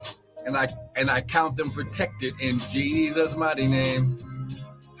and I count them protected in Jesus' mighty name.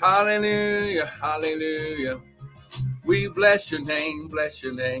 Hallelujah, hallelujah. We bless your name, bless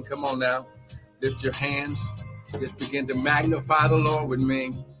your name. Come on now, lift your hands. Just begin to magnify the Lord with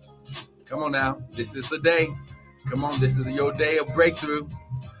me. Come on now, this is the day. Come on, this is your day of breakthrough.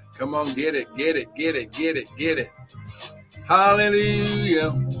 Come on, get it, get it, get it, get it, get it.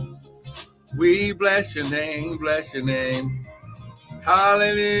 Hallelujah. We bless your name, bless your name.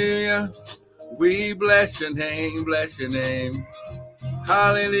 Hallelujah. We bless your name, bless your name.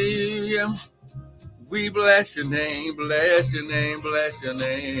 Hallelujah. We bless your name, bless your name, bless your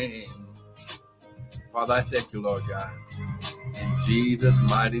name. Father, I thank you, Lord God, in Jesus'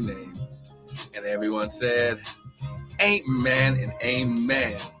 mighty name. And everyone said, amen and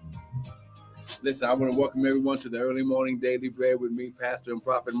amen. Listen, I want to welcome everyone to the Early Morning Daily Bread with me, Pastor and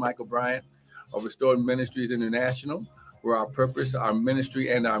Prophet Michael Bryant of Restored Ministries International, where our purpose, our ministry,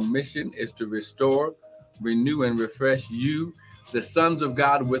 and our mission is to restore, renew, and refresh you, the sons of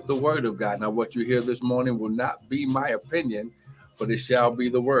God, with the word of God. Now, what you hear this morning will not be my opinion, but it shall be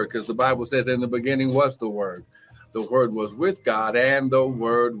the word, because the Bible says in the beginning was the word. The word was with God, and the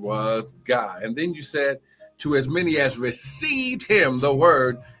word was God. And then you said, to as many as received him, the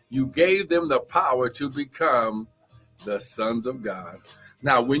word, you gave them the power to become the sons of God.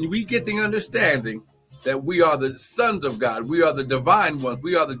 Now, when we get the understanding that we are the sons of God, we are the divine ones,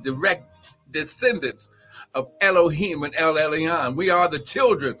 we are the direct descendants of Elohim and El Elyon, we are the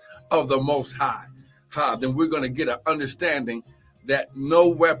children of the Most High, then we're going to get an understanding that no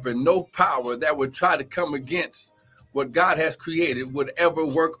weapon, no power that would try to come against what God has created would ever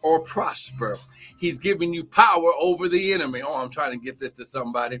work or prosper. He's giving you power over the enemy. Oh, I'm trying to get this to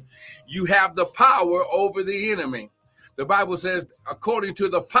somebody. You have the power over the enemy. The Bible says, according to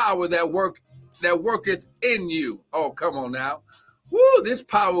the power that worketh in you. Oh, come on now. Woo, this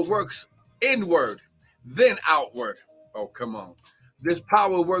power works inward, then outward. Oh, come on. This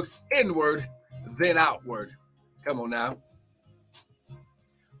power works inward, then outward. Come on now.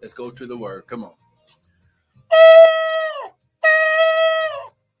 Let's go to the word. Come on.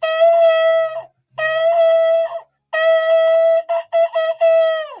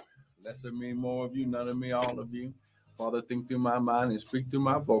 Less of me, more of you, none of me, all of you. Father, think through my mind and speak through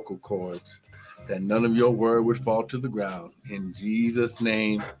my vocal cords, that none of your word would fall to the ground. In Jesus'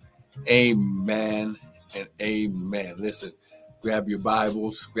 name, amen and amen. Listen, grab your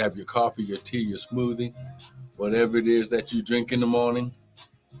Bibles, grab your coffee, your tea, your smoothie, whatever it is that you drink in the morning.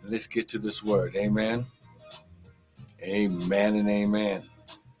 And let's get to this word. Amen. Amen and amen.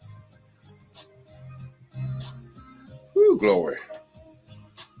 Woo, glory.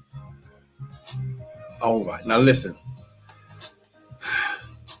 All right. Now listen.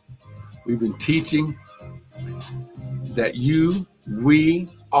 We've been teaching that we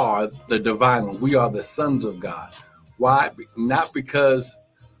are the divine one. We are the sons of God. Why? Not because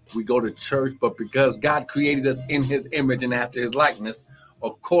we go to church, but because God created us in his image and after his likeness,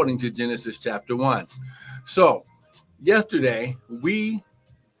 according to Genesis chapter 1. So yesterday, we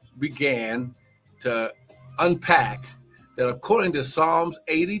began to unpack that according to Psalms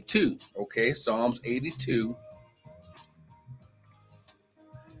 82, Psalms 82,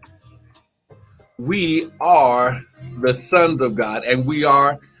 we are the sons of God, and we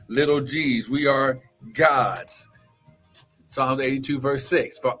are little g's. We are God's. Psalms 82, verse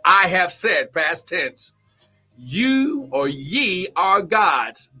 6. For I have said, past tense, you or ye are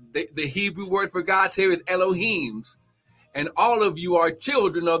gods. The Hebrew word for God here is Elohim's. And all of you are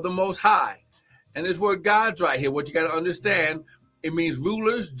children of the Most High. And this word God's right here, what you got to understand, it means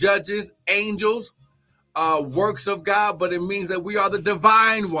rulers, judges, angels, works of God, but it means that we are the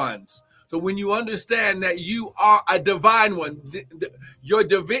divine ones. So when you understand that you are a divine one, you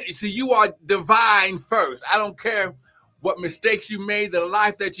are divine first. I don't care what mistakes you made, the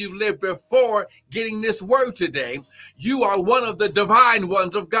life that you've lived before getting this word today. You are one of the divine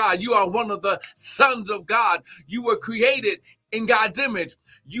ones of God. You are one of the sons of God. You were created in God's image.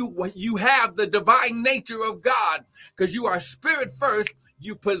 You have the divine nature of God because you are spirit first.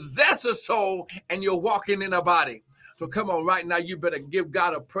 You possess a soul and you're walking in a body. So come on, right now, you better give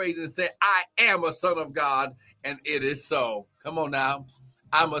God a praise and say, I am a son of God, and it is so. Come on now.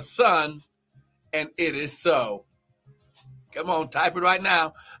 I'm a son, and it is so. Come on, type it right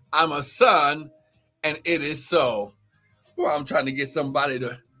now. I'm a son, and it is so. Well, I'm trying to get somebody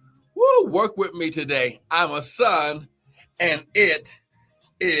to work with me today. I'm a son, and it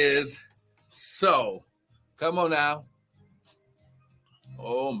is so. Come on now.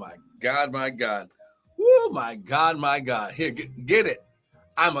 Oh, my God, my God. Oh, my God, my God. Here, get it.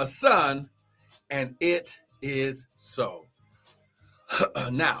 I'm a son, and it is so.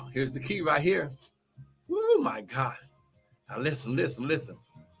 Now, here's the key right here. Oh, my God. Now, listen.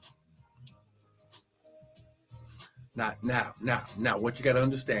 Now, what you got to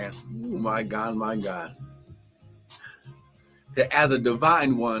understand, oh, my God, that as a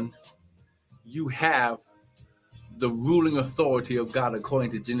divine one, you have the ruling authority of God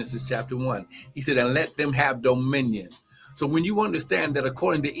according to Genesis chapter 1. He said, and let them have dominion. So when you understand that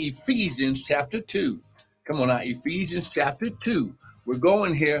according to Ephesians chapter 2, come on now, Ephesians chapter 2, we're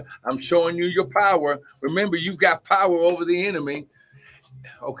going here. I'm showing you your power. Remember, you've got power over the enemy.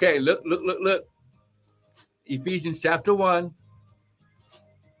 Okay, look. Ephesians chapter 1.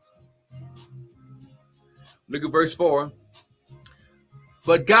 Look at verse 4.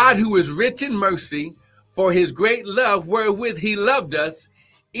 But God, who is rich in mercy, for his great love wherewith he loved us,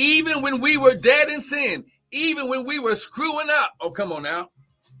 even when we were dead in sin, even when we were screwing up. Oh, come on now.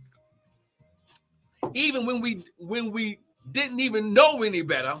 Even when we didn't even know any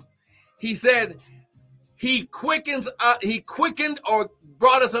better, he said he quickened or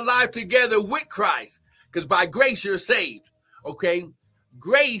brought us alive together with Christ, because by grace you're saved. Okay,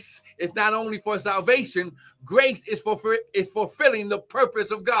 grace is not only for salvation, grace is fulfilling the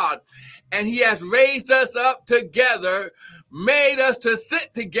purpose of God, and he has raised us up together, made us to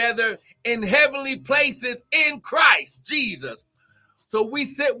sit together in heavenly places in Christ Jesus. So we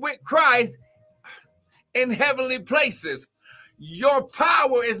sit with Christ in heavenly places. Your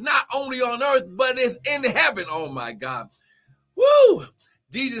power is not only on earth, but it's in heaven. Oh my God. Woo!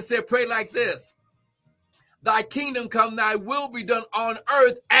 Jesus said, pray like this. Thy kingdom come, thy will be done on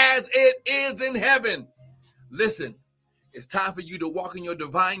earth as it is in heaven. Listen, it's time for you to walk in your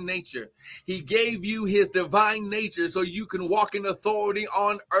divine nature. He gave you his divine nature so you can walk in authority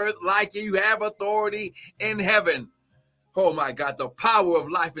on earth like you have authority in heaven. Oh my God, the power of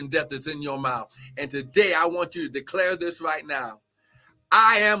life and death is in your mouth. And today I want you to declare this right now.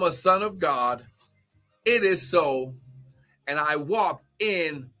 I am a son of God. It is so. And I walk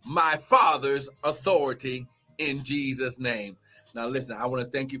in my Father's authority in Jesus' name. Now listen, I want to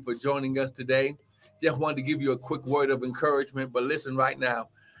thank you for joining us today. Just wanted to give you a quick word of encouragement, but listen right now.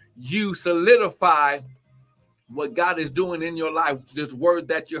 You solidify what God is doing in your life, this word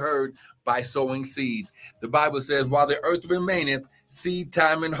that you heard, by sowing seed. The Bible says, while the earth remaineth, seed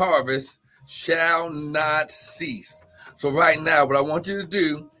time and harvest shall not cease. So right now, what I want you to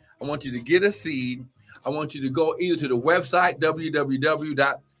do, I want you to get a seed. I want you to go either to the website,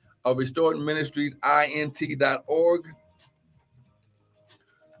 www.restoredministriesint.org.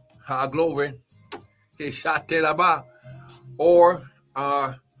 Glory. Or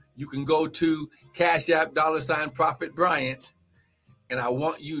you can go to Cash App, $Prophet Bryant. And I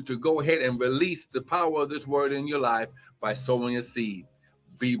want you to go ahead and release the power of this word in your life by sowing a seed.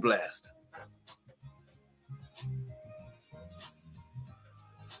 Be blessed.